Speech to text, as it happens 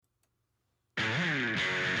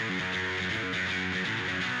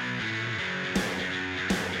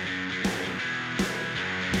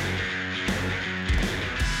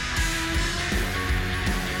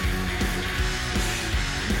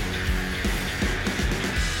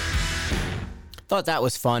thought that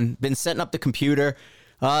was fun. Been setting up the computer.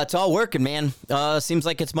 It's all working, man. Seems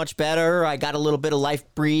like it's much better. I got a little bit of life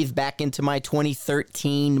breathed back into my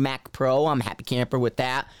 2013 Mac Pro. I'm a happy camper with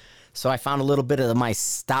that. So I found a little bit of my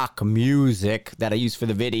stock music that I use for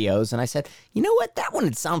the videos, and I said, you know what, that one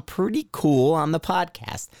would sound pretty cool on the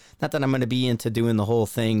podcast. Not that I'm going to be into doing the whole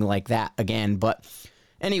thing like that again, but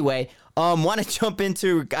anyway, want to jump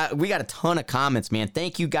into, we got a ton of comments, man.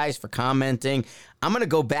 Thank you guys for commenting. I'm going to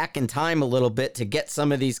go back in time a little bit to get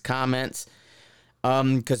some of these comments,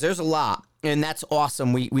 because there's a lot, and that's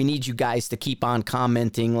awesome. We need you guys to keep on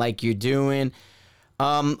commenting like you're doing.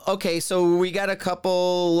 Okay, so we got a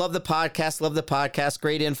couple. Love the podcast.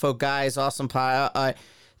 Great info, guys. Awesome.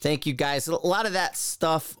 Thank you, guys. A lot of that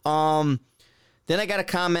stuff. Then I got a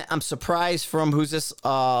comment. I'm surprised from who's this?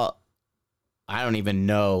 I don't even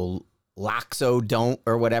know. Loxo don't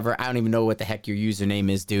or whatever. I don't even know what the heck your username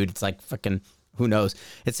is, dude. It's like fucking, who knows?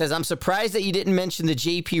 It says, I'm surprised that you didn't mention the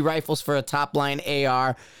JP rifles for a top line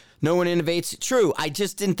AR. No one innovates. True. I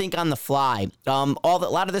just didn't think on the fly. A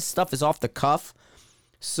lot of this stuff is off the cuff.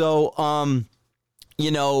 So,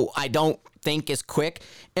 I don't think is quick.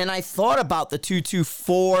 And I thought about the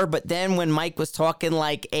 224, but then when Mike was talking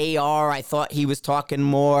like AR, I thought he was talking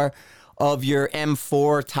more of your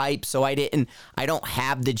M4 type. So I don't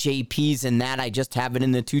have the JPs in that. I just have it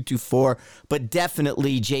in the 224. But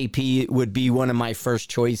definitely JP would be one of my first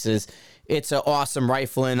choices. It's an awesome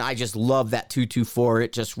rifle, and I just love that 224.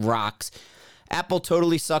 It just rocks. Apple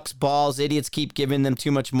totally sucks balls. Idiots keep giving them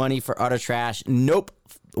too much money for utter trash. Nope.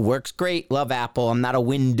 Works great. Love Apple. I'm not a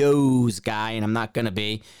Windows guy, and I'm not going to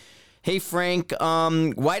be. Hey, Frank,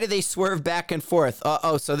 why do they swerve back and forth?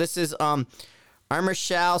 So this is Armor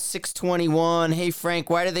Shal 621. Hey, Frank,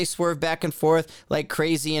 why do they swerve back and forth like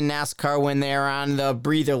crazy in NASCAR when they're on the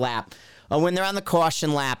breather lap? When they're on the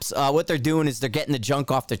caution laps, what they're doing is they're getting the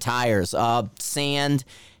junk off their tires. Sand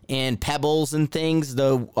and pebbles and things,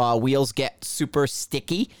 the wheels get super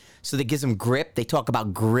sticky, so that gives them grip. They talk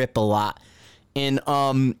about grip a lot. And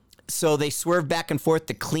so they swerve back and forth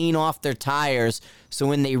to clean off their tires, so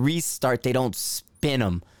when they restart, they don't spin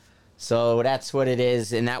them. So that's what it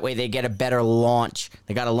is, and that way they get a better launch.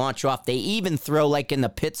 They got to launch off. They even throw, like in the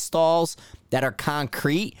pit stalls that are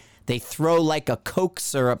concrete, they throw like a Coke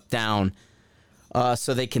syrup down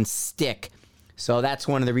so they can stick. So that's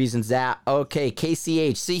one of the reasons that. Okay,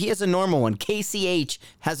 KCH. See, he has a normal one. KCH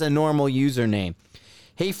has a normal username.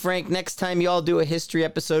 Hey, Frank, next time y'all do a history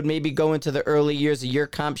episode, maybe go into the early years of your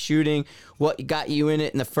comp shooting, what got you in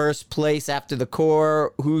it in the first place after the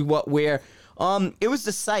core, who, what, where. It was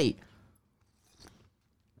the site.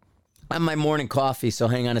 I'm my morning coffee, so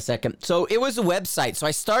hang on a second. So it was a website. So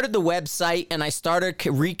I started the website, and I started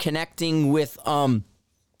reconnecting with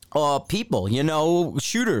people,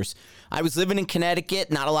 shooters. I was living in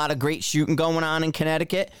Connecticut, not a lot of great shooting going on in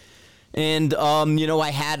Connecticut. And, I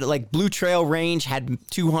had like Blue Trail Range had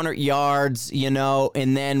 200 yards, and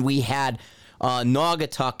then we had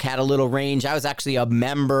Naugatuck had a little range. I was actually a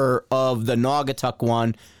member of the Naugatuck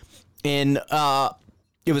one, and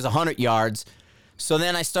it was 100 yards. So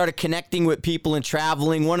then I started connecting with people and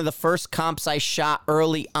traveling. One of the first comps I shot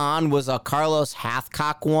early on was a Carlos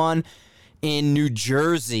Hathcock one in New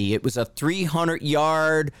Jersey. It was a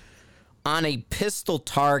 300-yard on a pistol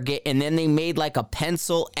target, and then they made like a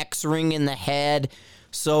pencil X-ring in the head.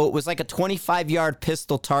 So it was like a 25-yard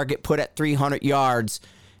pistol target put at 300 yards.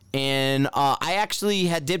 And I actually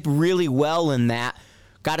did really well in that.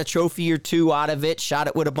 Got a trophy or two out of it, shot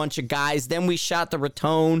it with a bunch of guys. Then we shot the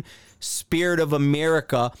Raton Spirit of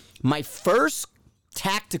America. My first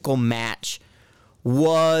tactical match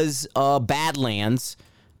was Badlands,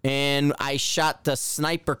 and I shot the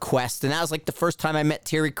Sniper Quest, and that was like the first time I met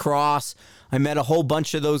Terry Cross. I met a whole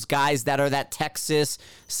bunch of those guys that are that Texas,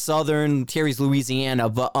 Southern, Terry's Louisiana,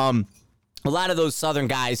 but a lot of those Southern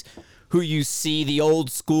guys who you see, the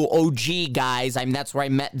old school OG guys, that's where I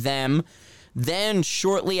met them. Then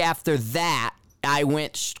shortly after that, I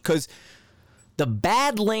went, because the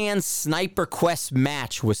Badlands Sniper Quest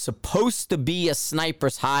match was supposed to be a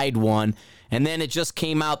Sniper's Hide one, and then it just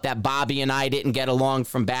came out that Bobby and I didn't get along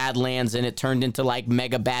from Badlands, and it turned into like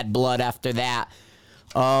Mega Bad Blood after that.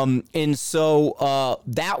 And so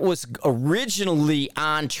that was originally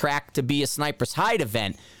on track to be a Sniper's Hide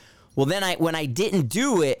event. Well, then when I didn't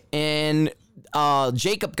do it, and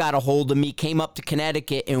Jacob got a hold of me, came up to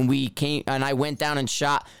Connecticut, and I went down and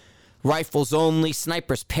shot Rifles Only,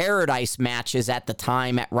 Sniper's Paradise matches at the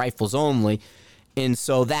time at Rifles Only. And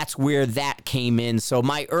so that's where that came in. So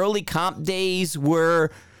my early comp days were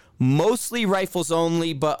mostly Rifles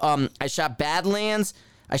Only, but I shot Badlands,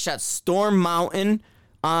 I shot Storm Mountain,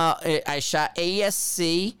 I shot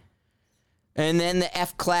ASC, And then the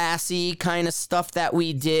F-classy kind of stuff that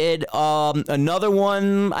we did. Another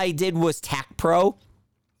one I did was TAC Pro.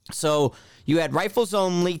 So you had Rifles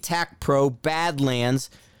Only, TAC Pro, Badlands,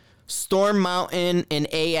 Storm Mountain, and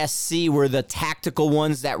ASC were the tactical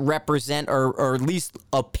ones that represent or at least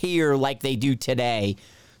appear like they do today.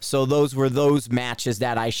 So those were those matches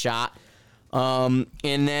that I shot. And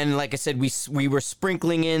then, like I said, we were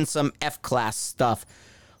sprinkling in some F-class stuff.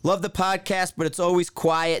 Love the podcast, but it's always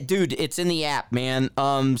quiet. Dude, it's in the app, man.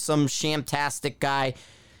 Some shamtastic guy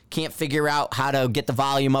can't figure out how to get the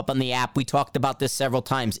volume up on the app. We talked about this several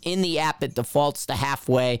times. In the app, it defaults to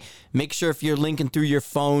halfway. Make sure if you're linking through your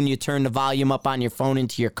phone, you turn the volume up on your phone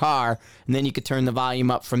into your car, and then you could turn the volume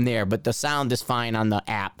up from there. But the sound is fine on the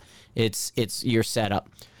app. It's your setup.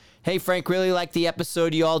 Hey, Frank, really like the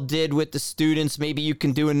episode you all did with the students. Maybe you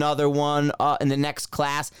can do another one in the next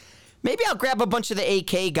class. Maybe I'll grab a bunch of the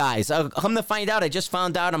AK guys. Come to find out, I just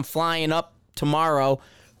found out I'm flying up tomorrow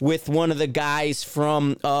with one of the guys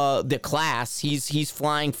from the class. He's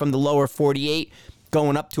flying from the lower 48,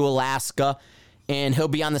 going up to Alaska, and he'll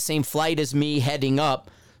be on the same flight as me heading up.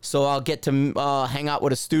 So I'll get to hang out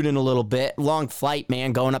with a student a little bit. Long flight,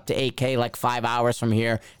 man, going up to AK like 5 hours from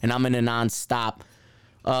here, and I'm in a nonstop.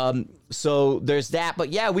 So there's that. But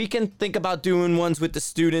yeah, we can think about doing ones with the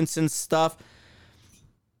students and stuff.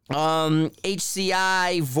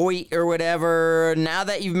 HCI, Voight, or whatever. Now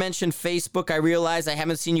that you've mentioned Facebook, I realize I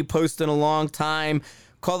haven't seen you post in a long time.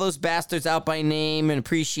 Call those bastards out by name and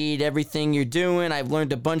appreciate everything you're doing. I've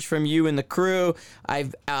learned a bunch from you and the crew.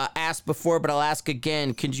 I've asked before, but I'll ask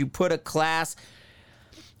again. Could you put a class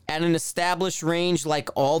at an established range like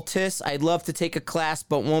Altus? I'd love to take a class,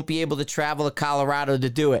 but won't be able to travel to Colorado to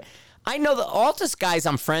do it. I know the Altus guys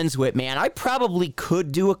I'm friends with, man. I probably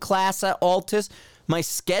could do a class at Altus. My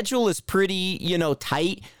schedule is pretty,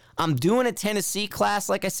 tight. I'm doing a Tennessee class,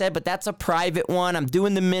 like I said, but that's a private one. I'm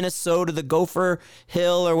doing the Minnesota, the Gopher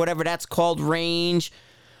Hill, or whatever that's called, range.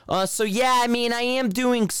 So, yeah, I mean, I am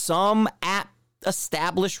doing some at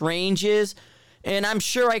established ranges, and I'm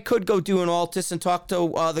sure I could go do an Altus and talk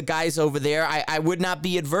to the guys over there. I would not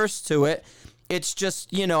be adverse to it. It's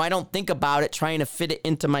just, I don't think about it, trying to fit it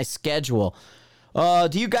into my schedule.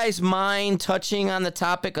 Do you guys mind touching on the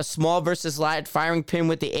topic of small versus large firing pin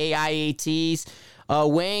with the AIATs?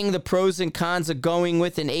 Weighing the pros and cons of going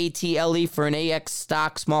with an ATLE for an AX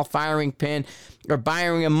stock small firing pin or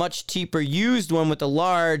buying a much cheaper used one with a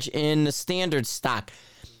large in the standard stock.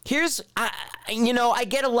 Here's, I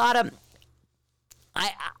get a lot of,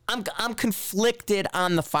 I'm conflicted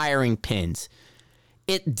on the firing pins.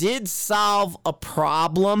 It did solve a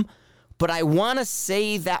problem, but I want to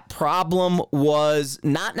say that problem was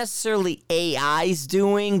not necessarily AI's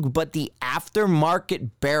doing, but the aftermarket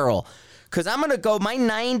barrel. Because I'm going to go my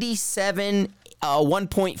 97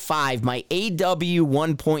 1.5, my AW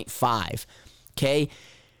 1.5, okay?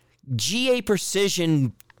 GA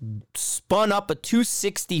Precision spun up a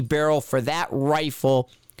 260 barrel for that rifle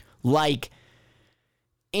like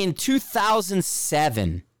in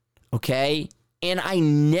 2007, okay? And I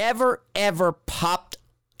never, ever popped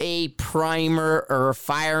a primer or a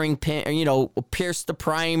firing pin, or, pierced the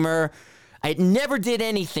primer. I never did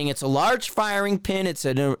anything. It's a large firing pin. It's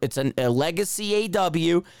a Legacy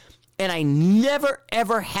AW, and I never,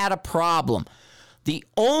 ever had a problem. The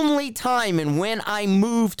only time and when I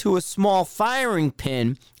moved to a small firing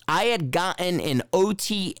pin, I had gotten an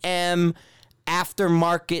OTM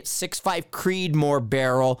aftermarket 6.5 Creedmoor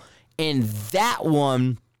barrel, and that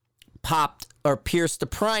one popped or pierced the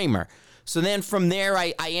primer. So then from there,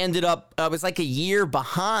 I ended up, I was like a year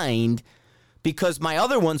behind because my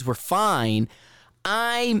other ones were fine.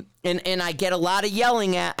 And I get a lot of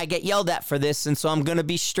I get yelled at for this, and so I'm going to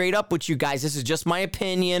be straight up with you guys. This is just my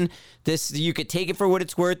opinion. You could take it for what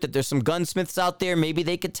it's worth, that there's some gunsmiths out there. Maybe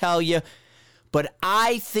they could tell you. But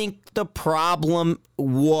I think the problem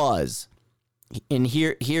was, and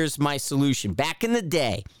here's my solution. Back in the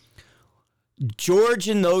day, George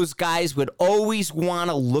and those guys would always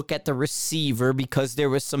want to look at the receiver because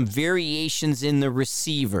there was some variations in the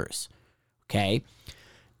receivers, okay?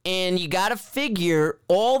 And you got to figure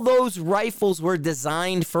all those rifles were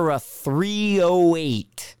designed for a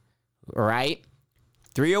 308, right?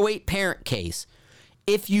 308 parent case.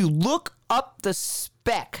 If you look up the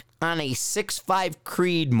spec on a 6.5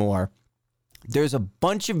 Creedmoor, there's a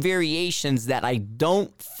bunch of variations that I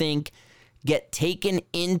don't think get taken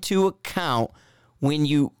into account when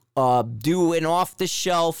you do an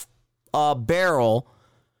off-the-shelf barrel,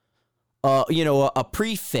 a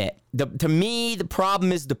pre-fit. To me, the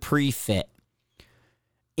problem is the pre-fit.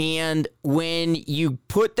 And when you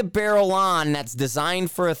put the barrel on that's designed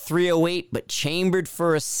for a 308 but chambered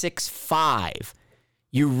for a 6.5,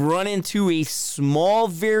 you run into a small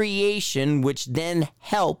variation which then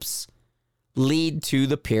helps lead to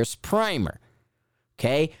the Pierce primer.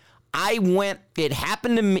 Okay? It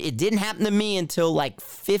happened to me, it didn't happen to me until like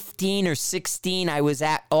 15 or 16. I was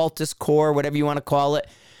at Altus Core, whatever you want to call it,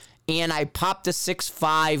 and I popped a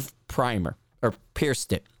 6.5 primer, or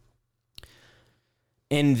pierced it.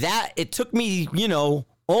 And that, it took me,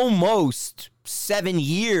 almost 7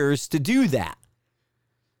 years to do that.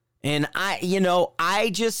 And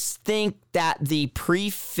I just think that the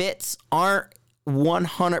pre-fits aren't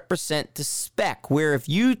 100% to spec, where if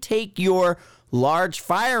you take your large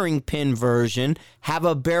firing pin version, have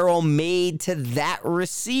a barrel made to that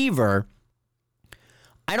receiver,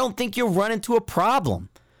 I don't think you'll run into a problem.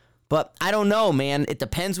 But I don't know, man. It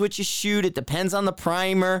depends what you shoot. It depends on the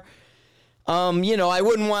primer. I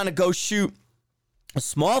wouldn't want to go shoot a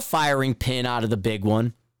small firing pin out of the big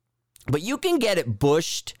one, but you can get it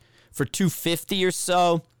bushed for $250 or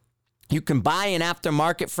so. You can buy an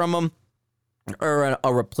aftermarket from them or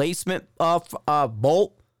a replacement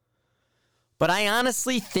bolt. But I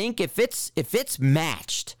honestly think if it's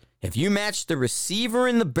matched, if you match the receiver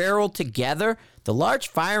and the barrel together, the large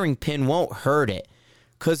firing pin won't hurt it.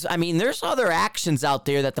 Because, there's other actions out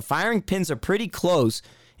there that the firing pins are pretty close,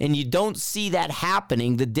 and you don't see that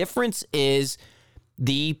happening. The difference is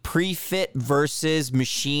the pre-fit versus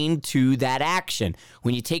machine to that action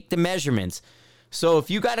when you take the measurements. So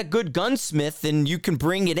if you got a good gunsmith and you can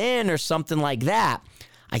bring it in or something like that,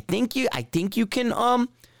 I think you can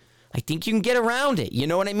get around it. You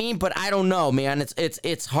know what I mean? But I don't know, man.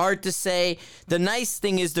 It's hard to say. The nice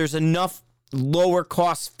thing is there's enough lower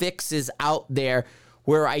cost fixes out there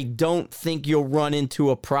where I don't think you'll run into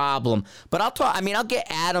a problem. But I'll get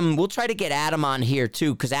Adam. We'll try to get Adam on here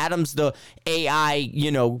too, because Adam's the AI,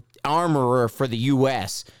 armorer for the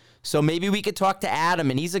U.S. So maybe we could talk to Adam,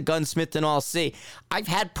 and he's a gunsmith and all. See, I've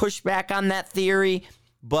had pushback on that theory,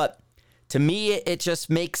 but to me, it just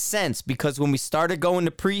makes sense, because when we started going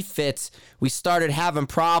to pre-fits, we started having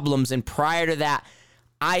problems. And prior to that,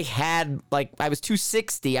 I was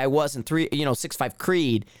 260. I wasn't 6.5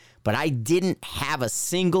 Creed, but I didn't have a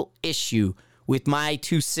single issue with my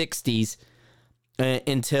 260s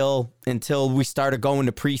until we started going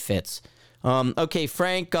to pre-fits. Okay,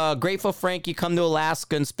 Frank, grateful Frank, you come to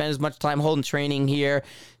Alaska and spend as much time holding training here.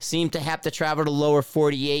 Seem to have to travel to lower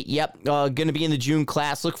 48. Yep, gonna be in the June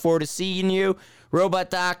class. Look forward to seeing you.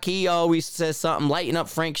 Robot Doc, he always says something. Lighten up,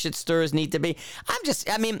 Frank. Shit stirrers need to be.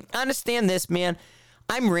 Understand this, man.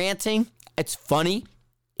 I'm ranting. It's funny.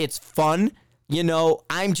 It's fun.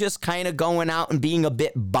 I'm just kind of going out and being a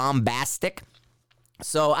bit bombastic.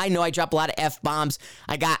 So I know I drop a lot of F-bombs.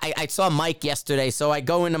 I saw Mike yesterday, so I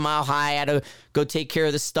go into Mile High. I had to go take care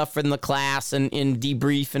of the stuff from the class and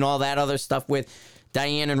debrief and all that other stuff with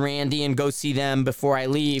Diane and Randy and go see them before I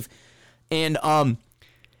leave. And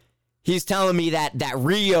he's telling me that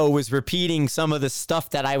Rio was repeating some of the stuff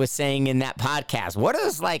that I was saying in that podcast. What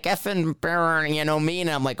is effing, me? And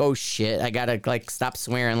I'm like, oh shit, I gotta stop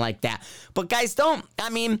swearing like that. But guys,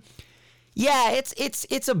 yeah,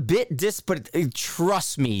 it's a bit but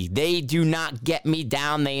trust me, they do not get me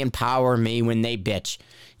down. They empower me when they bitch.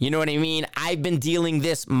 You know what I mean? I've been dealing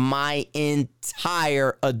this my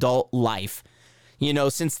entire adult life.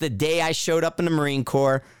 Since the day I showed up in the Marine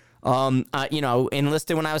Corps.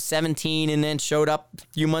 Enlisted when I was 17 and then showed up a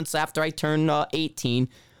few months after I turned 18.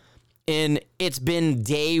 And it's been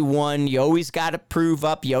day one. You always got to prove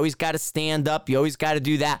up. You always got to stand up. You always got to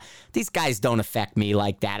do that. These guys don't affect me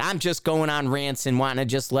like that. I'm just going on rants and wanting to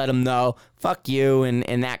just let them know, fuck you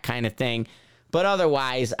and that kind of thing. But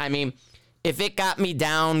otherwise, if it got me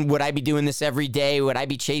down, would I be doing this every day? Would I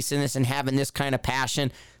be chasing this and having this kind of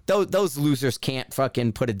passion? Those losers can't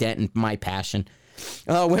fucking put a dent in my passion.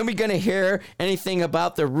 When are we going to hear anything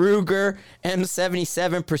about the Ruger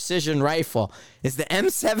M77 precision rifle? Is the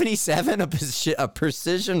M77 a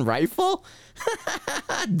precision rifle?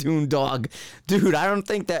 Dog. Dude, I don't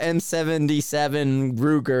think the M77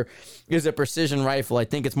 Ruger is a precision rifle. I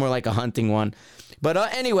think it's more like a hunting one. But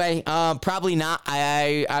anyway, probably not.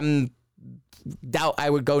 I'm doubt I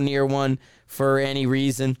would go near one for any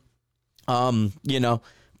reason.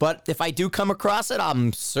 But if I do come across it,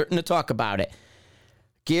 I'm certain to talk about it.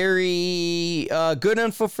 Gary, good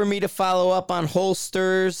info for me to follow up on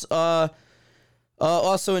holsters.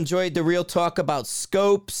 Also enjoyed the real talk about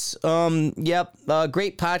scopes. Great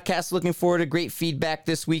podcast. Looking forward to great feedback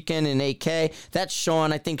this weekend in AK. That's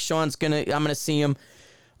Sean. I think I'm going to see him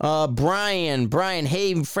Brian,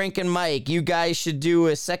 hey, Frank and Mike, you guys should do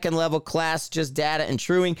a second level class, just data and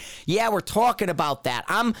truing. Yeah, we're talking about that.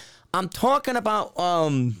 I'm talking about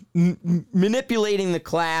manipulating the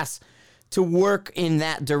class to work in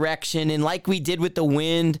that direction. And like we did with the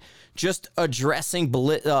wind, just addressing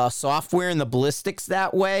software and the ballistics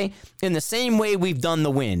that way, in the same way we've done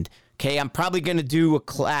the wind. Okay, I'm probably going to do a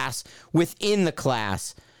class within the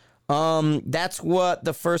class. That's what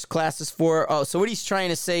the first class is for. Oh, so what he's trying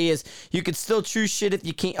to say is you can still true shit if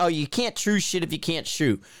you can't. Oh, you can't true shit if you can't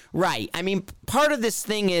shoot. Right. I mean, part of this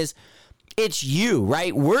thing is it's you,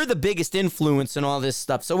 right? We're the biggest influence in all this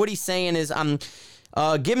stuff. So what he's saying is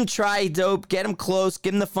give them try dope, get them close,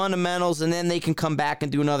 give them the fundamentals, and then they can come back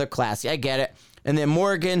and do another class. Yeah, I get it. And then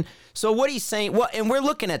Morgan. So what he's saying, and we're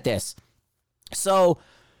looking at this. So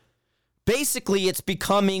basically, it's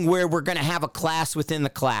becoming where we're going to have a class within the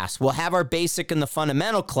class. We'll have our basic and the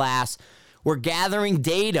fundamental class. We're gathering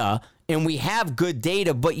data, and we have good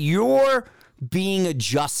data, but you're being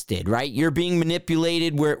adjusted, right? You're being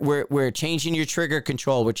manipulated. We're changing your trigger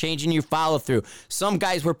control. We're changing your follow-through. Some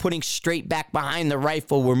guys we're putting straight back behind the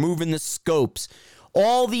rifle. We're moving the scopes.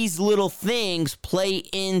 All these little things play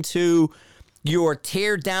into your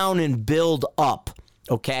tear down and build up,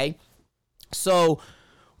 okay? So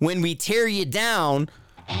when we tear you down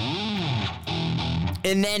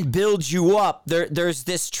and then build you up, there's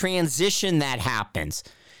this transition that happens.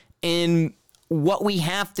 And what we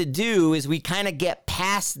have to do is we kind of get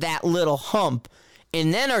past that little hump,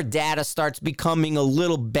 and then our data starts becoming a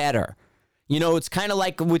little better. You know, it's kind of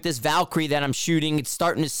like with this Valkyrie that I'm shooting, it's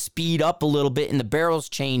starting to speed up a little bit and the barrel's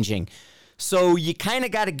changing. So you kind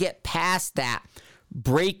of got to get past that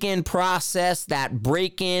break-in process, that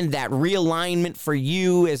break-in, that realignment for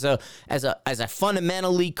you as a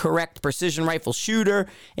fundamentally correct precision rifle shooter,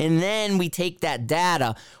 and then we take that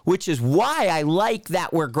data, which is why I like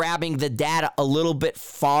that we're grabbing the data a little bit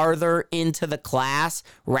farther into the class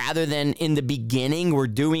rather than in the beginning. We're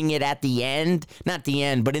doing it at the end, not the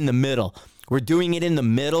end, but in the middle. We're doing it in the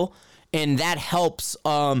middle, and that helps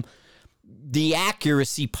the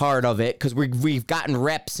accuracy part of it because we've gotten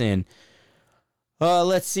reps in.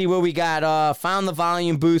 Let's see what we got. Found the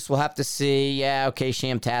volume boost. We'll have to see. Yeah, okay,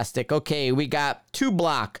 Shamtastic. Okay, we got 2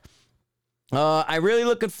 block. I'm really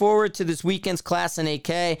looking forward to this weekend's class in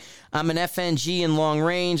AK. I'm an FNG in long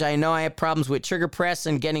range. I know I have problems with trigger press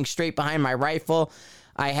and getting straight behind my rifle.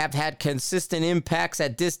 I have had consistent impacts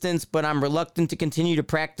at distance, but I'm reluctant to continue to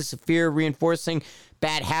practice a fear of reinforcing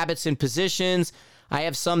bad habits and positions. I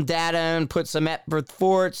have some data and put some effort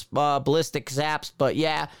forts, ballistic apps, but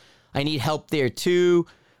yeah, I need help there too.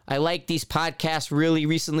 I like these podcasts. Really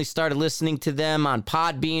recently started listening to them on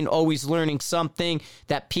Podbean. Always learning something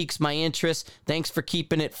that piques my interest. Thanks for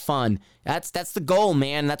keeping it fun. That's the goal,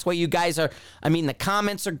 man. That's why you guys are. I mean, the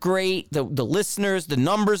comments are great. The listeners, the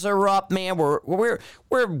numbers are up, man. We're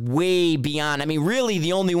way beyond. I mean, really,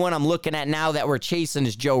 the only one I'm looking at now that we're chasing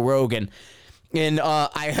is Joe Rogan, and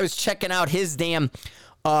I was checking out his damn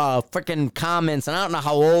freaking comments, and I don't know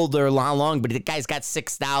how old or how long, but the guy's got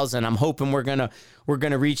 6,000. I'm hoping we're gonna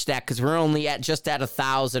reach that because we're only at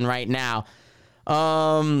 1,000 right now.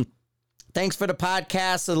 Thanks for the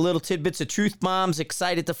podcast, the little tidbits of truth bombs.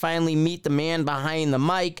 Excited to finally meet the man behind the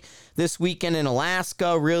mic this weekend in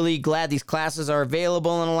Alaska. Really glad these classes are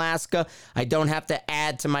available in Alaska. I don't have to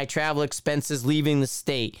add to my travel expenses leaving the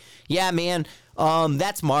state. Yeah, man.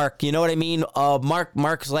 That's Mark. You know what I mean?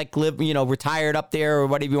 Mark's like retired up there or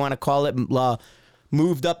whatever you want to call it.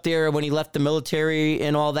 Moved up there when he left the military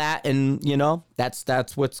and all that, and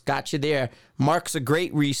that's what's got you there. Mark's a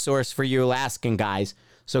great resource for you Alaskan guys.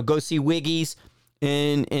 So go see Wiggies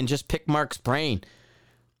and just pick Mark's brain.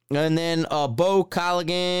 And then Bo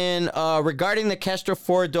Colligan, regarding the Kestrel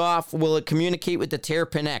 4-DOF, will it communicate with the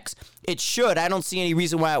Terrapin X? It should. I don't see any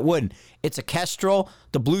reason why it wouldn't. It's a Kestrel.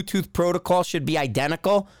 The Bluetooth protocol should be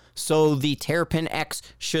identical, so the Terrapin X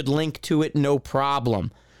should link to it no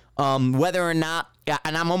problem. Whether or not,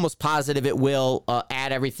 and I'm almost positive it will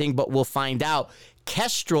add everything, but we'll find out.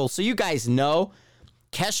 Kestrel, so you guys know,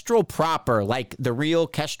 Kestrel proper, like the real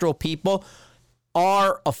Kestrel people,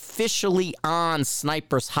 are officially on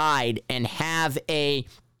Sniper's Hide and have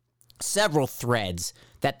several threads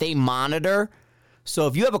that they monitor. So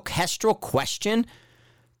if you have a Kestrel question,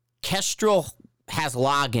 Kestrel has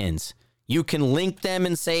logins. You can link them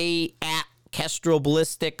and say at Kestrel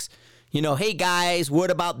Ballistics, hey guys,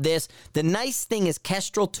 what about this? The nice thing is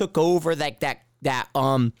Kestrel took over that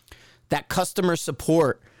customer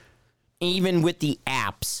support, even with the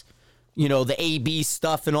apps. The AB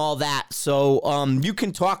stuff and all that. So you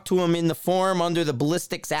can talk to them in the forum under the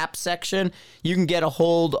Ballistics app section. You can get a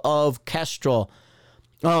hold of Kestrel.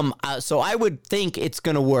 So I would think it's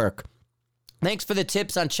going to work. Thanks for the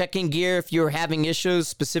tips on checking gear if you're having issues,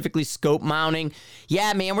 specifically scope mounting.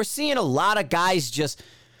 Yeah, man, we're seeing a lot of guys just...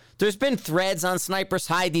 There's been threads on Sniper's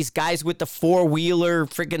Hide, these guys with the four-wheeler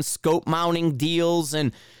freaking scope mounting deals,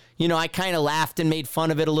 and, you know, I kind of laughed and made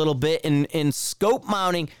fun of it a little bit. And scope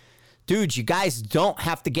mounting, dude, you guys don't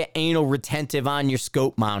have to get anal retentive on your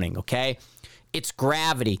scope mounting, okay? It's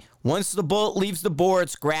gravity. Once the bullet leaves the bore,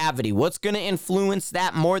 it's gravity. What's going to influence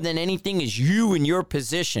that more than anything is you and your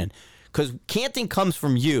position, because canting comes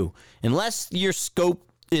from you. Unless your scope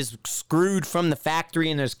is screwed from the factory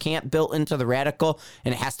and there's cant built into the reticle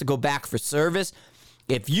and it has to go back for service,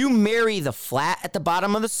 if you marry the flat at the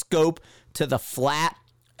bottom of the scope to the flat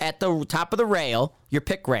at the top of the rail, your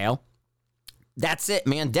pick rail, that's it,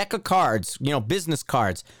 man. Deck of cards, you know, business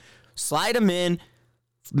cards. Slide them in,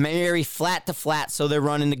 marry flat to flat so they're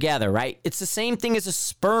running together, right? It's the same thing as a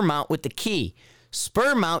spur mount with the key.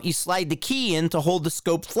 Spur mount, you slide the key in to hold the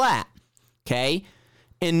scope flat, okay?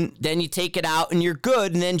 And then you take it out and you're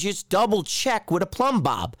good, and then just double check with a plumb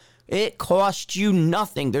bob. It costs you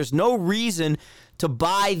nothing. There's no reason to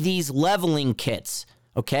buy these leveling kits,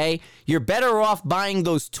 okay? You're better off buying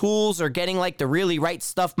those tools or getting like the really right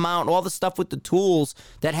stuff mount, all the stuff with the tools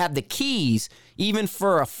that have the keys, even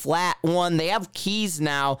for a flat one. They have keys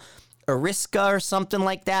now. Ariska or something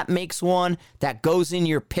like that makes one that goes in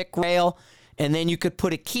your pick rail, and then you could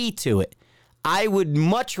put a key to it. I would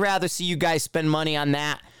much rather see you guys spend money on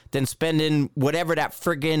that than spending whatever that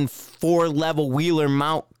friggin' 4-level wheeler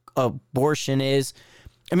mount abortion is.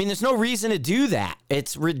 I mean, there's no reason to do that.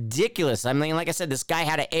 It's ridiculous. I mean, like I said, this guy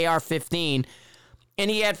had an AR-15,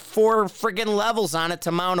 and he had 4 friggin' levels on it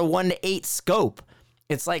to mount a 1 to 8 scope.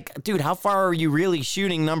 It's like, dude, how far are you really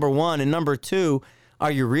shooting, number one? And number two,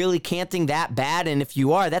 are you really canting that bad? And if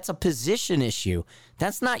you are, that's a position issue.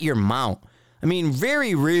 That's not your mount. I mean,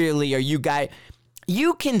 very rarely are you guys...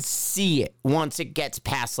 You can see it once it gets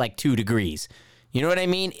past like 2 degrees. You know what I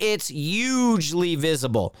mean? It's hugely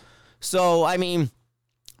visible. So, I mean,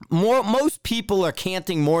 most people are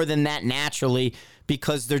canting more than that naturally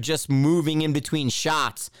because they're just moving in between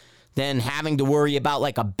shots than having to worry about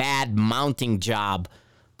like a bad mounting job.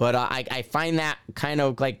 But I find that kind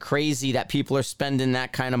of like crazy that people are spending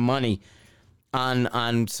that kind of money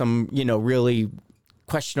on some, you know, really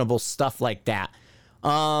questionable stuff like that.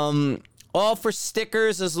 All for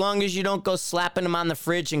stickers as long as you don't go slapping them on the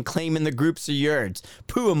fridge and claiming the groups are yours.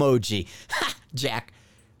 Poo emoji. Ha! Jack.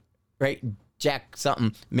 Right? Jack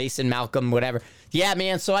something. Mason, Malcolm, whatever. Yeah,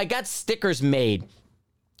 man. So I got stickers made.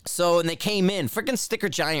 So, and they came in. Freaking sticker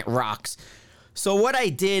giant rocks. So what I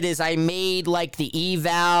did is I made like the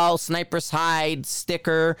eval Sniper's Hide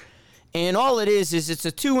sticker. And all it is it's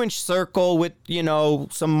a 2-inch circle with, you know,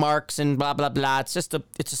 some marks and blah, blah, blah. It's just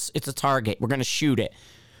it's a target. We're going to shoot it.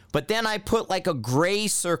 But then I put like a gray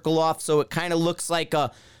circle off so it kind of looks like an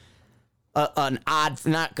odd,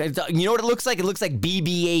 not, you know what it looks like? It looks like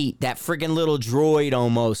BB-8, that friggin' little droid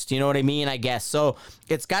almost. You know what I mean? I guess. So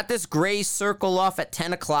it's got this gray circle off at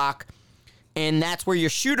 10 o'clock, and that's where your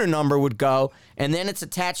shooter number would go. And then it's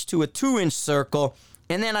attached to a 2-inch circle.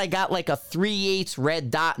 And then I got like a 3/8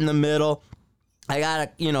 red dot in the middle. I got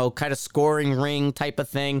a, you know, kind of scoring ring type of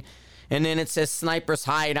thing. And then it says Sniper's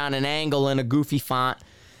Hide on an angle in a goofy font.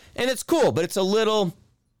 And it's cool, but it's a little,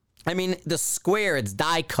 I mean, the square, it's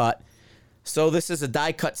die cut. So this is a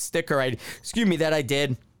die cut sticker that I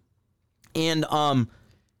did. And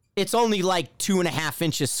it's only like 2.5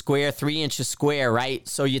 inches square, 3 inches square, right?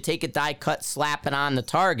 So you take a die cut, slap it on the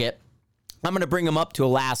target. I'm going to bring them up to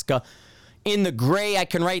Alaska. In the gray, I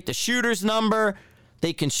can write the shooter's number.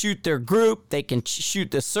 They can shoot their group. They can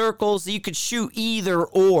shoot the circles. You could shoot either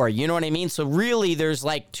or, you know what I mean? So really, there's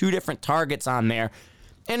like 2 different targets on there.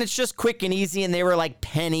 And it's just quick and easy, and they were like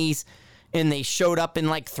pennies, and they showed up in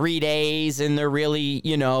like 3 days, and they're really,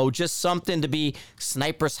 you know, just something to be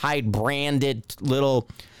Sniper's Hide branded, little,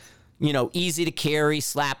 you know, easy to carry,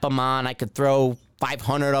 slap them on. I could throw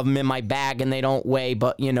 500 of them in my bag, and they don't weigh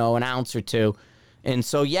but, you know, an ounce or two. And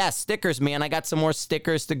so, yeah, stickers, man. I got some more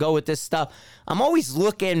stickers to go with this stuff. I'm always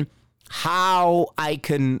looking how I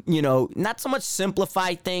can, you know, not so much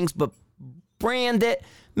simplify things, but brand it,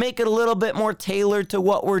 make it a little bit more tailored to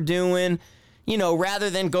what we're doing, you know,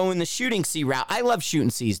 rather than going the shooting C route. I love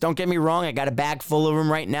shooting Cs. Don't get me wrong. I got a bag full of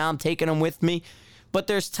them right now. I'm taking them with me. But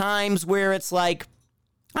there's times where it's like,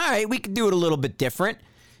 all right, we could do it a little bit different.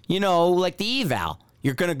 You know, like the eval.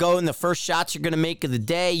 You're going to go in the first shots you're going to make of the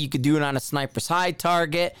day. You could do it on a Sniper's Hide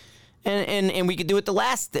target. And we could do it the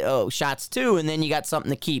last shots too. And then you got something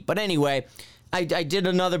to keep. But anyway, I did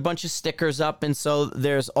another bunch of stickers up. And so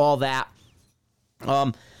there's all that.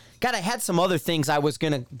 God, I had some other things I was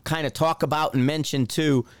going to kind of talk about and mention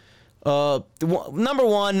too. Number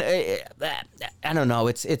one, I don't know.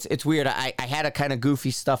 It's weird. I had a kind of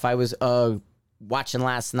goofy stuff I was watching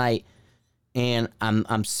last night, and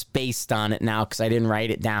I'm spaced on it now because I didn't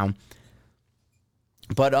write it down.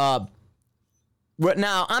 But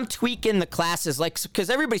now I'm tweaking the classes, like, because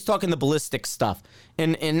everybody's talking the ballistic stuff,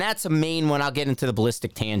 and that's a main one. I'll get into the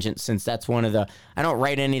ballistic tangent since that's one of the. I don't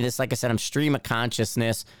write any of this. Like I said, I'm stream of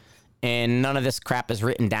consciousness, and none of this crap is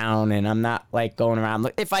written down, and I'm not like going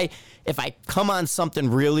around. If I come on something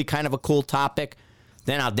really kind of a cool topic,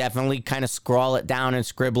 then I'll definitely kind of scrawl it down and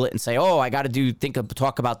scribble it and say, oh, I got to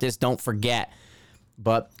talk about this. Don't forget.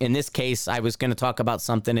 But in this case, I was going to talk about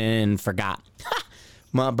something and forgot.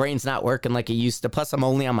 My brain's not working like it used to. Plus, I'm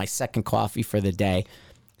only on my second coffee for the day.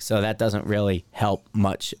 So that doesn't really help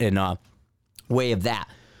much in a way of that.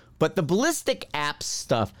 But the ballistic apps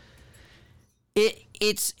stuff,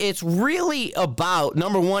 it's really about,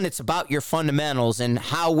 number one, it's about your fundamentals and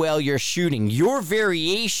how well you're shooting. Your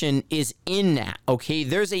variation is in that, okay?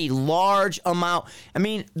 There's a large amount. I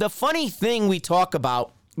mean, the funny thing we talk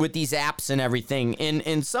about with these apps and everything,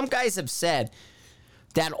 and some guys have said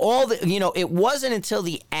that it wasn't until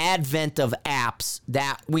the advent of apps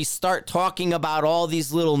that we start talking about all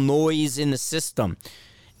these little noise in the system,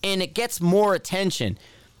 and it gets more attention.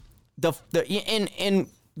 And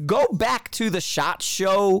go back to the SHOT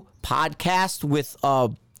Show podcast with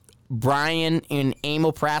Brian and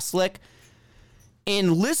Emil Praslick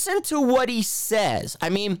and listen to what he says. I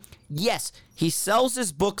mean, yes, he sells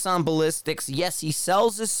his books on ballistics. Yes, he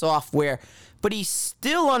sells his software, but he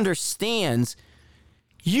still understands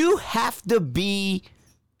you have to be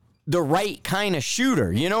the right kind of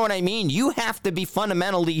shooter. You know what I mean? You have to be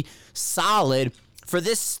fundamentally solid for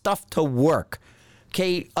this stuff to work.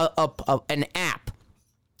 Okay, an app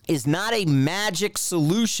is not a magic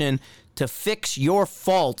solution to fix your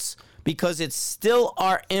faults because it's still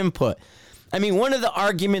our input. I mean, one of the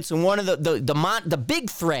arguments and one of the big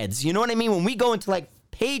threads, you know what I mean? When we go into like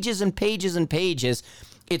pages and pages and pages,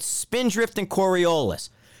 it's spin drift and Coriolis.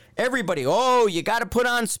 Everybody, oh, you got to put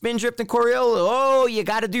on spin drift and Coriolis. Oh, you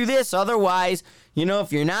got to do this. Otherwise,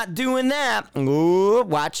 if you're not doing that, ooh,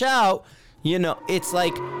 watch out. It's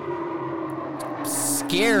like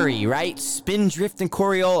scary, right? Spin drift and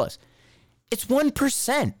Coriolis. It's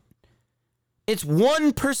 1%. It's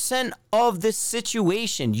 1% of the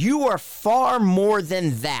situation. You are far more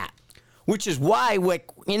than that, which is why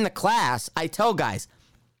in the class, I tell guys,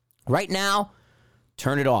 right now,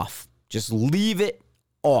 turn it off. Just leave it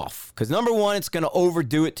off. Because number one, it's going to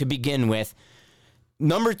overdo it to begin with.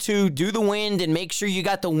 Number two, do the wind and make sure you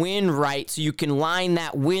got the wind right so you can line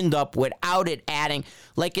that wind up without it adding.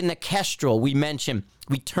 Like in the Kestrel, we mentioned,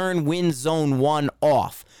 we turn wind zone 1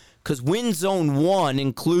 off. Because wind zone 1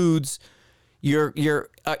 includes your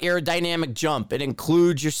aerodynamic jump. It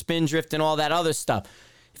includes your spin drift and all that other stuff.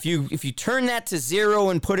 If you turn that to 0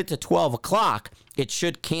 and put it to 12 o'clock, it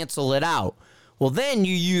should cancel it out. Well, then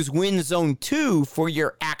you use wind zone 2 for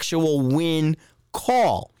your actual wind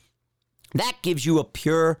call. That gives you a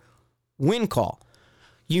pure wind call.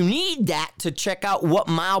 You need that to check out what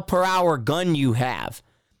mile per hour gun you have.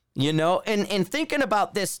 And thinking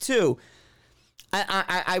about this too,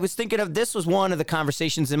 I was thinking of, this was one of the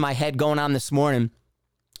conversations in my head going on this morning,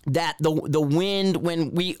 that the wind,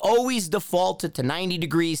 when we always defaulted to 90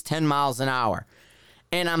 degrees, 10 miles an hour.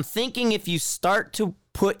 And I'm thinking if you start to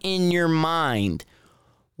put in your mind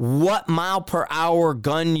what mile per hour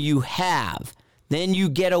gun you have, then you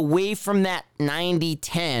get away from that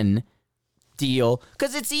 90-10 deal.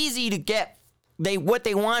 Because it's easy to get, what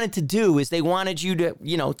they wanted to do is they wanted you to,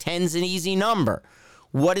 10's an easy number.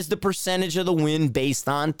 What is the percentage of the wind based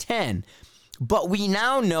on 10? But we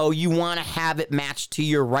now know you want to have it matched to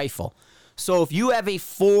your rifle. So if you have a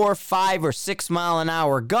 4, 5, or 6 mile an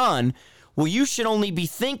hour gun, well, you should only be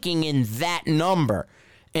thinking in that number.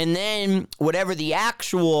 And then whatever the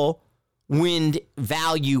actual wind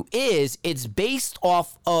value is, it's based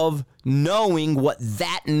off of knowing what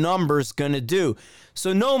that number's going to do.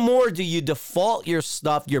 So no more do you default your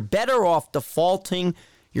stuff. You're better off defaulting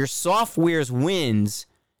your software's wins,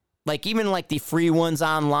 like even like the free ones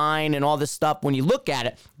online and all this stuff. When you look at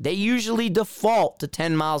it, they usually default to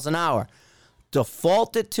 10 miles an hour.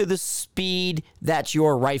 Default it to the speed that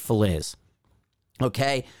your rifle is.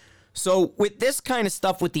 Okay? So with this kind of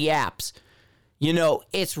stuff with the apps,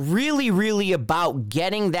 it's really, really about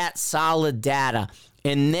getting that solid data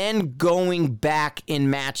and then going back and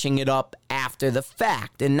matching it up after the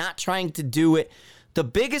fact and not trying to do it. The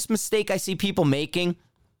biggest mistake I see people making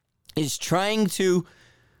is trying to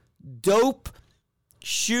dope,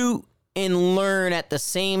 shoot, and learn at the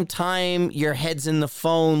same time your head's in the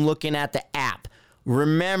phone looking at the app.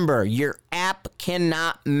 Remember, your app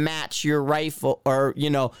cannot match your rifle, or,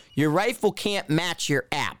 your rifle can't match your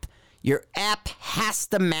app. Your app has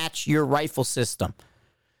to match your rifle system.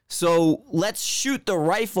 So let's shoot the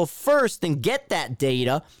rifle first and get that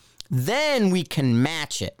data. Then we can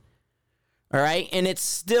match it. All right. And it's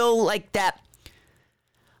still like that.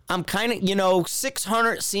 I'm kind of,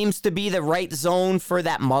 600 seems to be the right zone for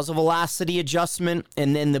that muzzle velocity adjustment.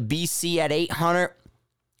 And then the BC at 800.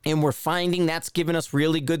 And we're finding that's giving us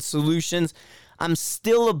really good solutions. I'm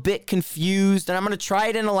still a bit confused. And I'm going to try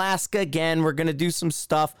it in Alaska again. We're going to do some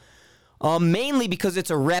stuff. Mainly because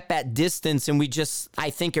it's a rep at distance, and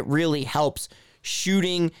I think it really helps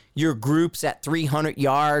shooting your groups at 300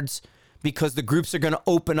 yards because the groups are going to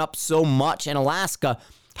open up so much, and Alaska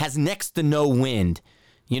has next to no wind.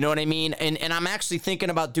 You know what I mean? And I'm actually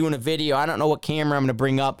thinking about doing a video. I don't know what camera I'm going to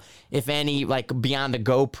bring up, if any, like beyond a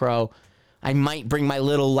GoPro. I might bring my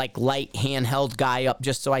little light handheld guy up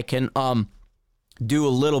just so I can do a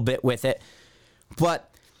little bit with it. But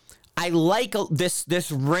I like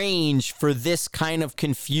this range for this kind of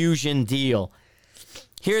confusion deal.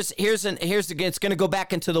 Here's it's going to go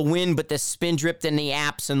back into the wind, but the spin drift and the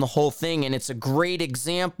apps and the whole thing, and it's a great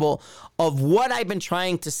example of what I've been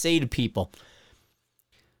trying to say to people.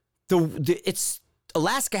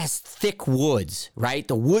 Alaska has thick woods, right?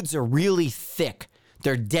 The woods are really thick.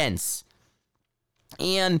 They're dense.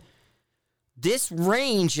 And this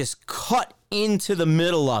range is cut into the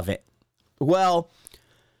middle of it. Well,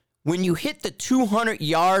 when you hit the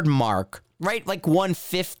 200-yard mark, right, like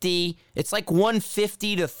 150, it's like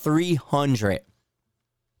 150 to 300.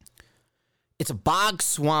 It's a bog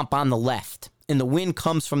swamp on the left, and the wind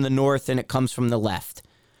comes from the north and it comes from the left.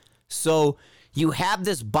 So you have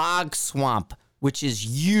this bog swamp, which is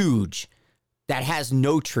huge, that has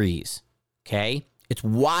no trees, okay? It's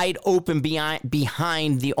wide open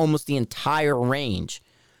behind almost the entire range.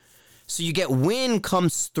 So you get wind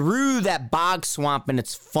comes through that bog swamp and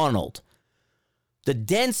it's funneled. The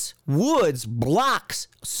dense woods blocks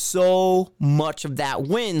so much of that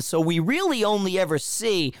wind. So we really only ever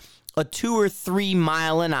see a 2 or 3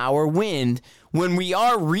 mile an hour wind. When we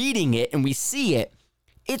are reading it and we see it,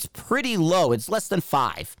 it's pretty low. It's less than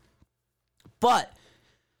 5. But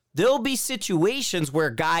there'll be situations where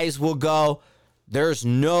guys will go, there's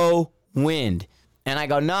no wind. And I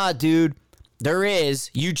go, nah, dude. There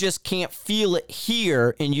is. You just can't feel it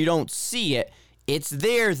here and you don't see it. It's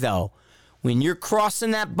there, though. When you're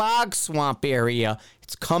crossing that bog swamp area,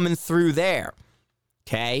 it's coming through there,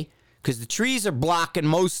 okay? Because the trees are blocking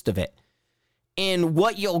most of it. And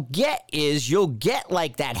what you'll get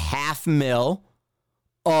like that 0.5 mil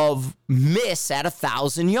of miss at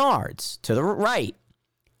 1,000 yards to the right.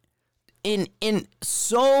 In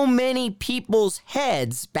so many people's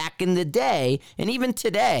heads back in the day, and even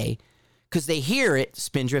today, because they hear it,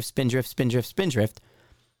 spin drift, spin drift, spin drift, spin drift,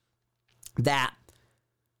 that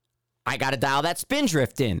I got to dial that spin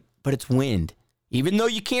drift in, but it's wind. Even though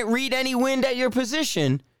you can't read any wind at your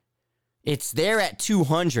position, it's there at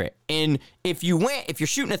 200. And if you're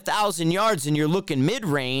shooting 1,000 yards and you're looking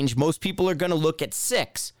mid-range, most people are going to look at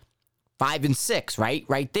 5 and 6, right?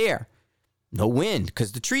 Right there. No wind,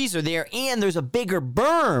 because the trees are there, and there's a bigger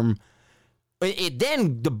berm.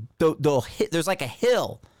 There's like a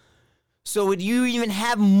hill. So you even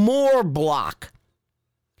have more block.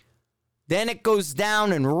 Then it goes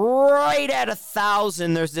down, and right at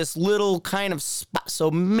 1,000, there's this little kind of spot.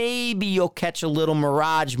 So maybe you'll catch a little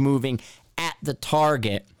mirage moving at the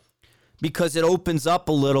target because it opens up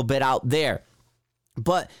a little bit out there.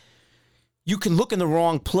 But you can look in the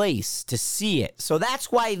wrong place to see it. So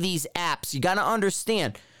that's why these apps, you got to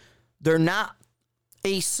understand, they're not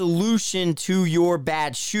a solution to your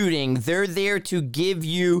bad shooting. They're there to give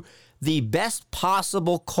you the best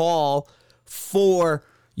possible call for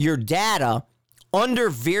your data under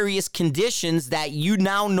various conditions that you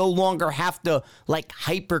now no longer have to like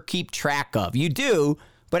hyper keep track of. You do,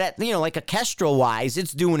 but at, like a Kestrel wise,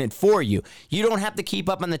 it's doing it for you. You don't have to keep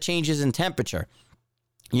up on the changes in temperature.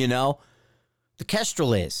 The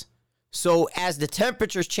Kestrel is. So as the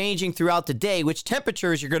temperature's changing throughout the day, which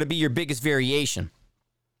temperatures are going to be your biggest variation,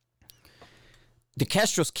 the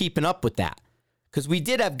Kestrel's keeping up with that. Because we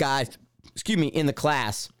did have guys, in the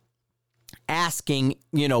class asking,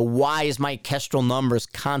 why is my Kestrel numbers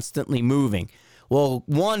constantly moving? Well,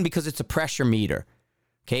 one, because it's a pressure meter.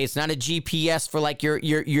 Okay, it's not a GPS for like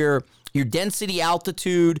your density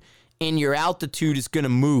altitude, and your altitude is going to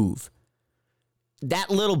move. That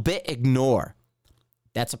little bit, ignore.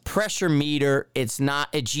 That's a pressure meter. It's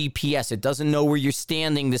not a GPS. It doesn't know where you're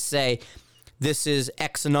standing to say, this is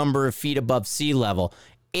X number of feet above sea level.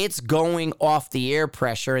 It's going off the air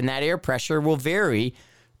pressure, and that air pressure will vary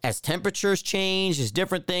as temperatures change, as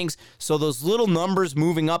different things. So those little numbers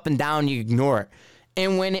moving up and down, you ignore it.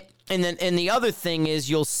 And the other thing is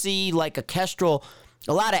you'll see like a Kestrel,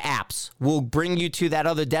 a lot of apps will bring you to that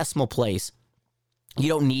other decimal place. You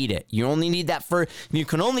don't need it. You only need that for, you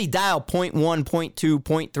can only dial 0.1, 0.2,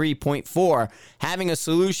 0.3, 0.4. Having a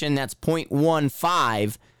solution that's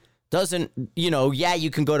 0.15 doesn't, you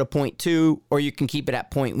can go to 0.2 or you can keep it at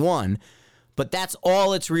 0.1. But that's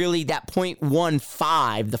all it's really, that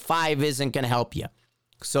 0.15. The 5 isn't going to help you.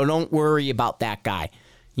 So don't worry about that guy,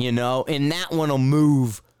 and that one will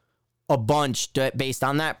move a bunch based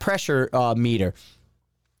on that pressure meter.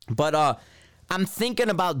 But I'm thinking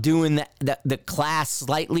about doing the class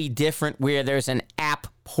slightly different where there's an app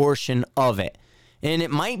portion of it. And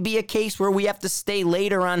it might be a case where we have to stay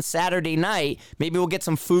later on Saturday night. Maybe we'll get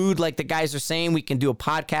some food like the guys are saying. We can do a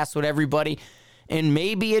podcast with everybody. And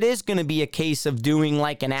maybe it is going to be a case of doing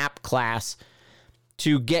like an app class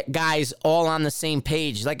to get guys all on the same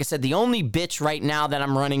page. Like I said, the only bitch right now that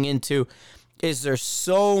I'm running into is there's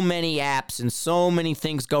so many apps and so many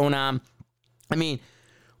things going on. I mean,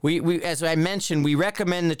 we as I mentioned, we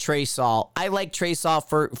recommend the TraceAll. I like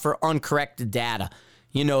TraceAll for uncorrected data.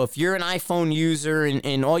 If you're an iPhone user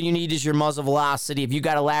and all you need is your muzzle velocity, if you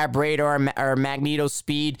got a labradar or a magneto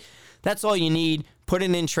speed, that's all you need. Put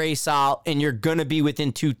it in TraceAll, and you're going to be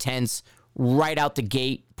within 0.2 right out the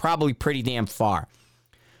gate, probably pretty damn far.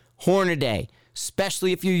 Hornady,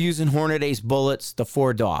 especially if you're using Hornady's bullets, the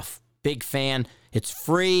 4DOF. Big fan. It's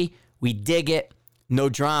free. We dig it. No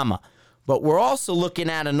drama. But we're also looking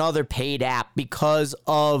at another paid app because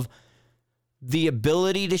of the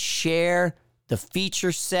ability to share, the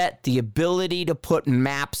feature set, the ability to put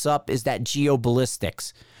maps up is that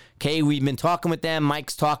Ballistics. Okay, we've been talking with them.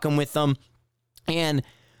 Mike's talking with them. And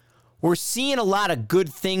we're seeing a lot of good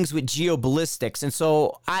things with Ballistics. And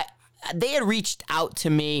so they had reached out to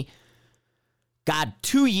me,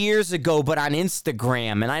 2 years ago, but on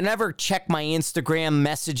Instagram. And I never checked my Instagram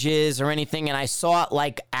messages or anything. And I saw it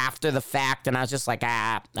like after the fact. And I was just like,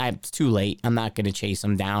 it's too late. I'm not going to chase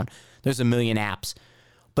them down. There's a million apps.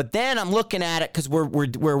 But then I'm looking at it because we're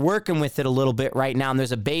working with it a little bit right now. And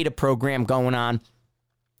there's a beta program going on.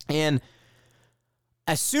 And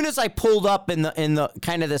as soon as I pulled up in the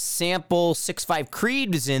kind of the sample 6.5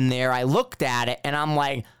 Creed was in there, I looked at it and I'm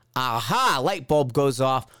like, aha, light bulb goes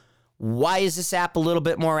off. Why is this app a little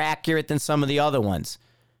bit more accurate than some of the other ones?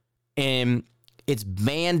 And it's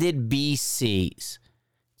banded BCs.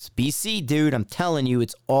 It's BC, dude. I'm telling you,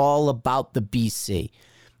 it's all about the BC.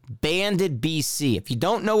 Banded BC. If you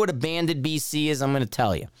don't know what a banded BC is, I'm going to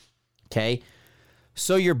tell you. Okay?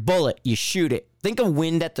 So your bullet, you shoot it. Think of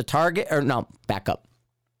wind at the target. Or no, back up.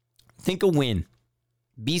 Think of wind.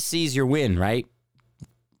 BC's your wind, right?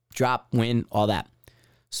 Drop, wind, all that.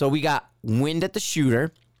 So we got wind at the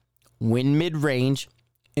shooter, wind mid-range,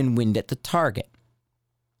 and wind at the target.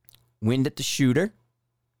 Wind at the shooter,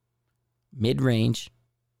 mid-range,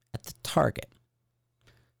 at the target.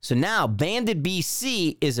 So now, banded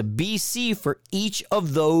BC is a BC for each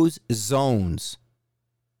of those zones.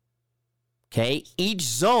 Okay? Each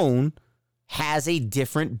zone has a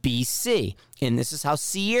different BC. And this is how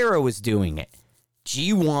Sierra was doing it.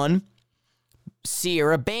 G1,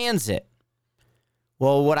 Sierra bans it.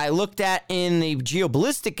 Well, what I looked at in the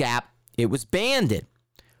Ballistic app, it was banded.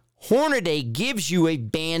 Hornady gives you a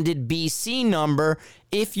banded BC number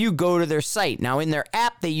if you go to their site. Now, in their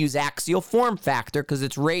app, they use axial form factor because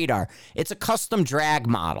it's radar. It's a custom drag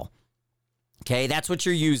model. Okay, that's what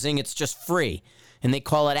you're using. It's just free. And they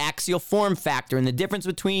call it axial form factor. And the difference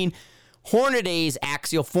between Hornady's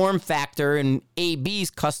axial form factor and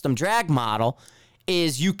AB's custom drag model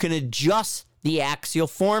is you can adjust the axial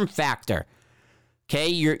form factor. Okay,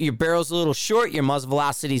 your barrel's a little short, your muzzle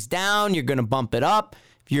velocity's down, you're going to bump it up.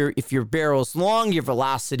 If your barrel's long, your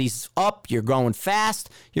velocity's up, you're going fast,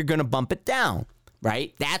 you're going to bump it down,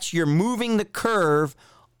 right? You're moving the curve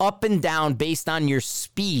up and down based on your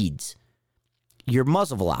speeds, your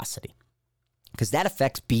muzzle velocity, because that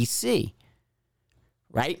affects BC,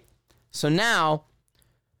 right? So now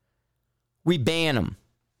we ban them.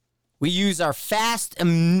 We use our fast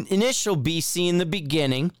initial BC in the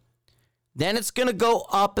beginning. Then it's going to go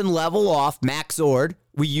up and level off, max ord.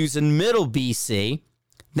 We use a middle BC.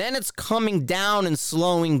 Then it's coming down and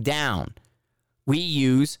slowing down. We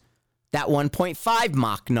use that 1.5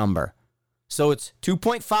 Mach number. So it's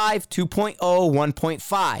 2.5, 2.0,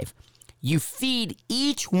 1.5. You feed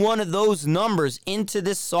each one of those numbers into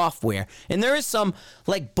this software. And there is some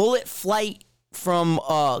like bullet flight from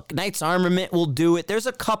Knights Armament will do it. There's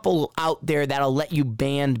a couple out there that'll let you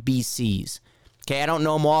band BCs. Okay, I don't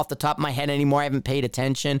know them all off the top of my head anymore. I haven't paid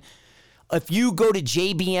attention. If you go to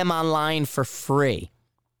JBM Online for free,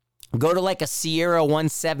 go to like a Sierra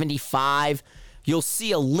 175, you'll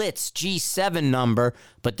see a Litz G7 number,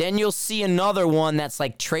 but then you'll see another one that's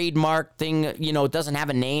like trademark thing, it doesn't have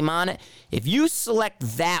a name on it. If you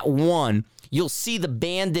select that one, you'll see the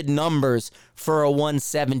banded numbers for a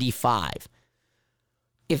 175.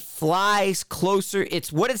 It flies closer.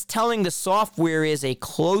 What it's telling the software is a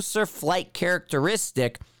closer flight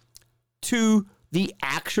characteristic to the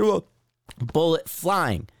actual bullet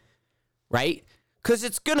flying, right? Because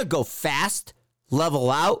it's going to go fast, level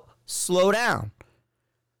out, slow down.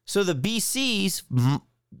 So the BC's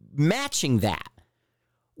matching that.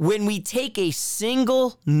 When we take a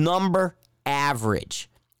single number average,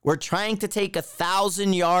 we're trying to take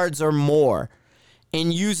 1,000 yards or more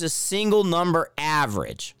and use a single number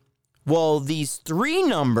average. Well, these three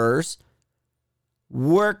numbers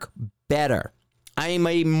work better. I am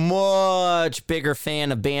a much bigger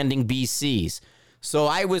fan of banding BCs. So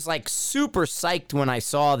I was like super psyched when I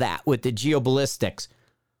saw that with the geoballistics.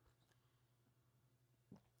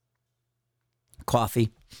 Coffee.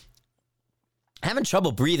 Having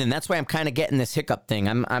trouble breathing. That's why I'm kind of getting this hiccup thing.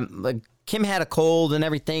 I'm like, Kim had a cold and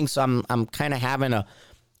everything, so I'm kind of having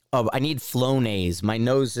I need Flonase. My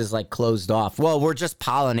nose is like closed off. Well, we're just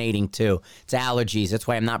pollinating too. It's allergies. That's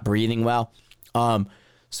why I'm not breathing well.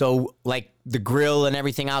 So like the grill and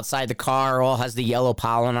everything outside the car all has the yellow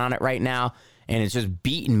pollen on it right now. And it's just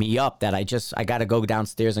beating me up that I got to go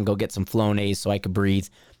downstairs and go get some Flonase so I could breathe.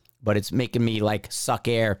 But it's making me like suck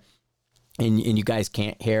air and you guys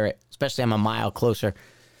can't hear it, especially I'm a mile closer.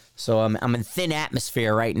 So I'm in thin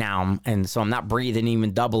atmosphere right now, and so I'm not breathing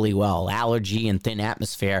even doubly well. Allergy and thin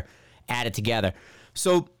atmosphere added together.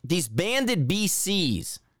 So these banded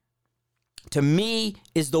BCs, to me,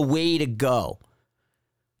 is the way to go.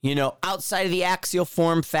 Outside of the axial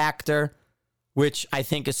form factor, which I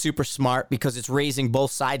think is super smart because it's raising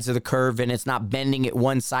both sides of the curve and it's not bending it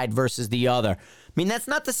one side versus the other. I mean, that's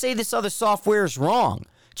not to say this other software is wrong.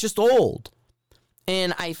 It's just old.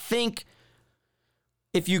 And I think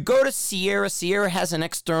if you go to Sierra has an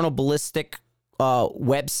external ballistic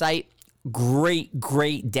website.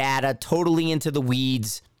 Great data, totally into the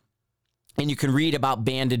weeds. And you can read about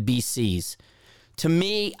banded BCs. To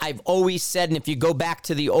me, I've always said, and if you go back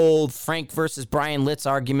to the old Frank versus Brian Litz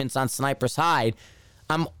arguments on Sniper's Hide,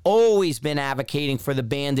 I'm always been advocating for the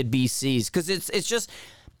banded BCs because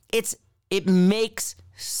it makes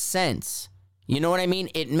sense. You know what I mean?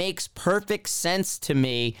 It makes perfect sense to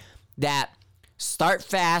me that start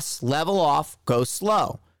fast, level off, go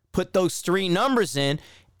slow. Put those three numbers in,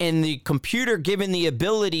 and the computer given the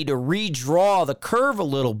ability to redraw the curve a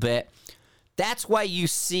little bit, that's why you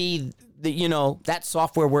see that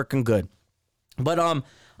software working good. But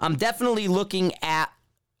I'm definitely looking at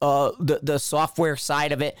the software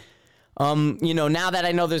side of it. Now that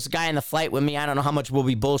I know there's a guy in the flight with me, I don't know how much we'll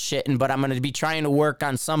be bullshitting, but I'm going to be trying to work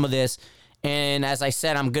on some of this. And as I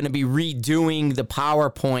said, I'm going to be redoing the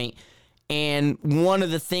PowerPoint. And one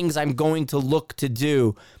of the things I'm going to look to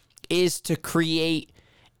do is to create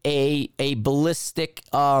a ballistic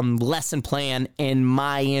lesson plan in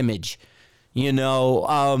my image.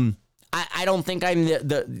 I don't think I'm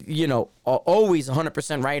the always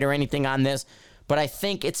 100% right or anything on this, but I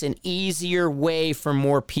think it's an easier way for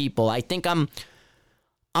more people. I think I'm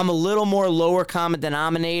a little more lower common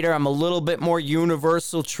denominator. I'm a little bit more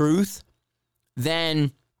universal truth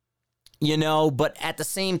than, but at the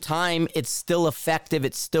same time, it's still effective.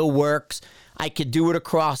 It still works. I could do it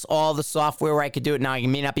across all the software where I could do it. Now, I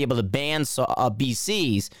may not be able to ban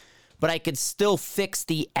BCs, but I could still fix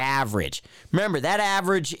the average. Remember, that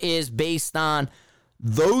average is based on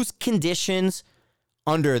those conditions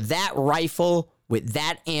under that rifle with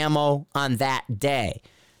that ammo on that day.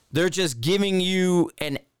 They're just giving you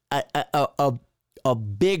a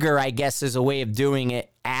bigger, I guess is a way of doing it,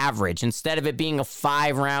 average. Instead of it being a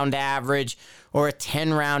 5-round average or a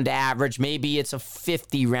 10-round average, maybe it's a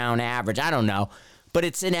 50-round average. I don't know. But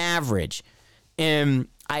it's an average. And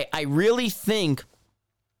I really think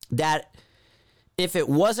that if it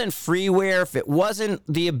wasn't freeware, if it wasn't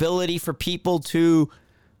the ability for people to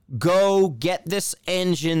go get this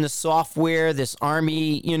engine, the software, this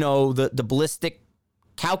Army, the ballistic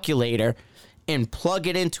calculator, and plug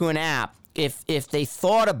it into an app, if they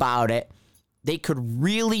thought about it, they could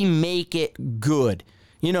really make it good.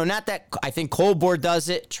 Not that I think Coldboard does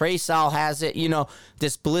it, Traysal has it,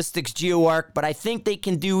 this ballistics GeoArc, but I think they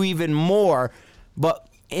can do even more. But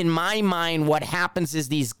in my mind, what happens is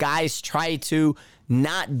these guys try to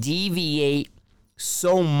not deviate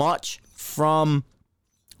so much from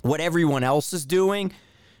what everyone else is doing,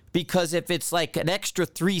 because if it's like an extra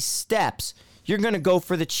 3 steps, you're going to go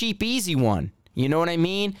for the cheap, easy one. You know what I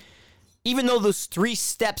mean? Even though those 3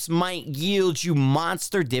 steps might yield you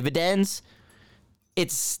monster dividends,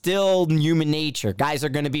 it's still human nature. Guys are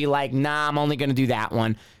going to be like, nah, I'm only going to do that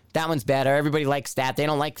one. That one's better. Everybody likes that. They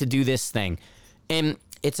don't like to do this thing. And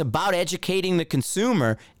it's about educating the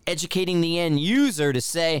consumer, educating the end user to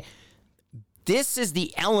say, this is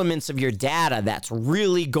the elements of your data that's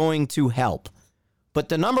really going to help. But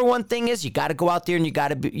the number one thing is you got to go out there and you got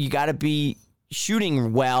to be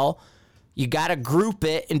shooting well. You got to group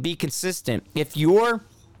it and be consistent. If your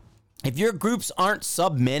groups aren't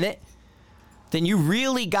sub-minute, then you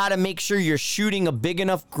really got to make sure you're shooting a big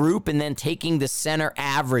enough group and then taking the center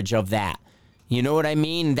average of that. You know what I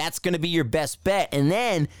mean? That's going to be your best bet. And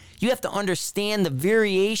then you have to understand the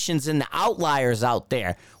variations and the outliers out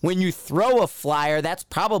there. When you throw a flyer, that's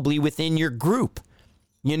probably within your group.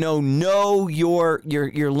 You know your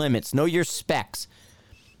limits, know your specs,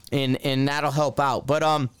 and that'll help out.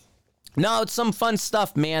 But no, it's some fun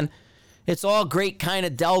stuff, man. It's all great kind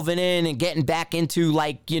of delving in and getting back into,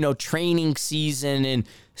 like, training season and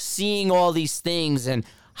seeing all these things and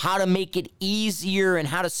how to make it easier and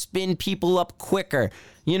how to spin people up quicker,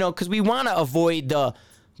 because we want to avoid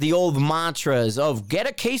the old mantras of get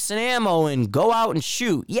a case of ammo and go out and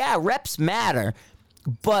shoot. Yeah, reps matter,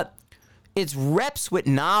 but it's reps with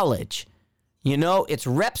knowledge. It's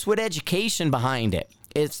reps with education behind it.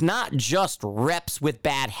 It's not just reps with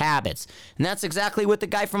bad habits. And that's exactly what the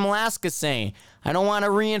guy from Alaska is saying. I don't want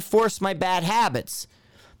to reinforce my bad habits.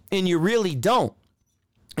 And you really don't.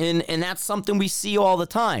 And that's something we see all the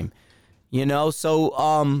time.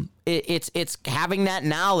 So it's having that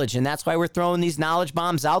knowledge, and that's why we're throwing these knowledge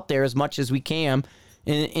bombs out there as much as we can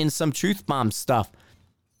in some truth bomb stuff.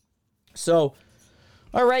 So,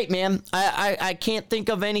 all right, man. I can't think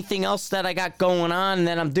of anything else that I got going on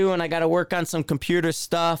that I'm doing. I got to work on some computer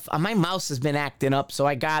stuff. My mouse has been acting up, so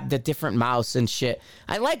I got the different mouse and shit.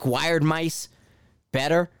 I like wired mice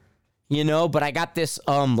better, but I got this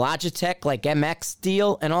Logitech like MX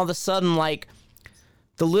deal, and all of a sudden, like,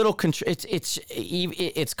 the little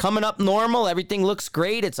it's coming up normal. Everything looks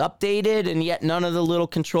great. It's updated, and yet none of the little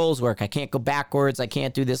controls work. I can't go backwards. I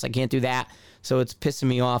can't do this. I can't do that. So it's pissing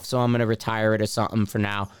me off, so I'm going to retire it or something for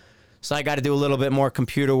now. So I got to do a little bit more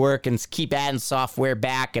computer work and keep adding software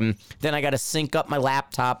back, and then I got to sync up my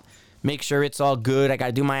laptop, make sure it's all good. I got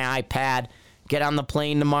to do my iPad, get on the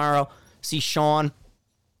plane tomorrow, see Sean,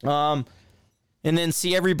 and then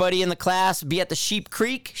see everybody in the class, be at the Sheep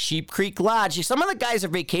Creek Lodge. Some of the guys are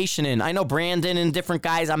vacationing. I know Brandon and different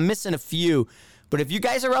guys. I'm missing a few. But if you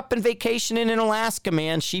guys are up and vacationing in Alaska,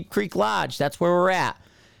 man, Sheep Creek Lodge, that's where we're at.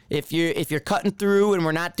 If you're cutting through and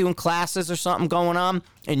we're not doing classes or something going on,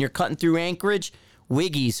 and you're cutting through Anchorage,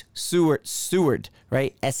 Wiggy's, Seward,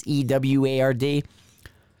 right? Seward.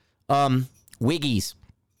 Wiggy's,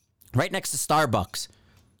 right next to Starbucks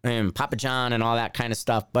and Papa John and all that kind of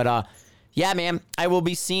stuff. But yeah, man, I will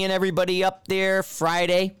be seeing everybody up there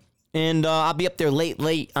Friday, and I'll be up there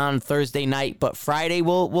late on Thursday night. But Friday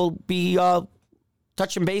we'll be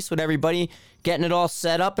touching base with everybody, getting it all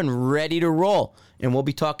set up and ready to roll. And we'll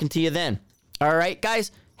be talking to you then. All right,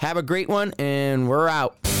 guys, have a great one, and we're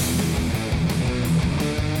out.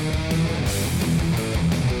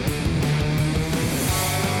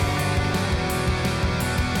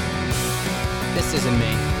 This isn't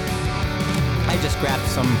me. I just grabbed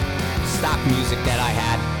some stock music that I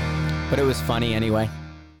had, but it was funny anyway.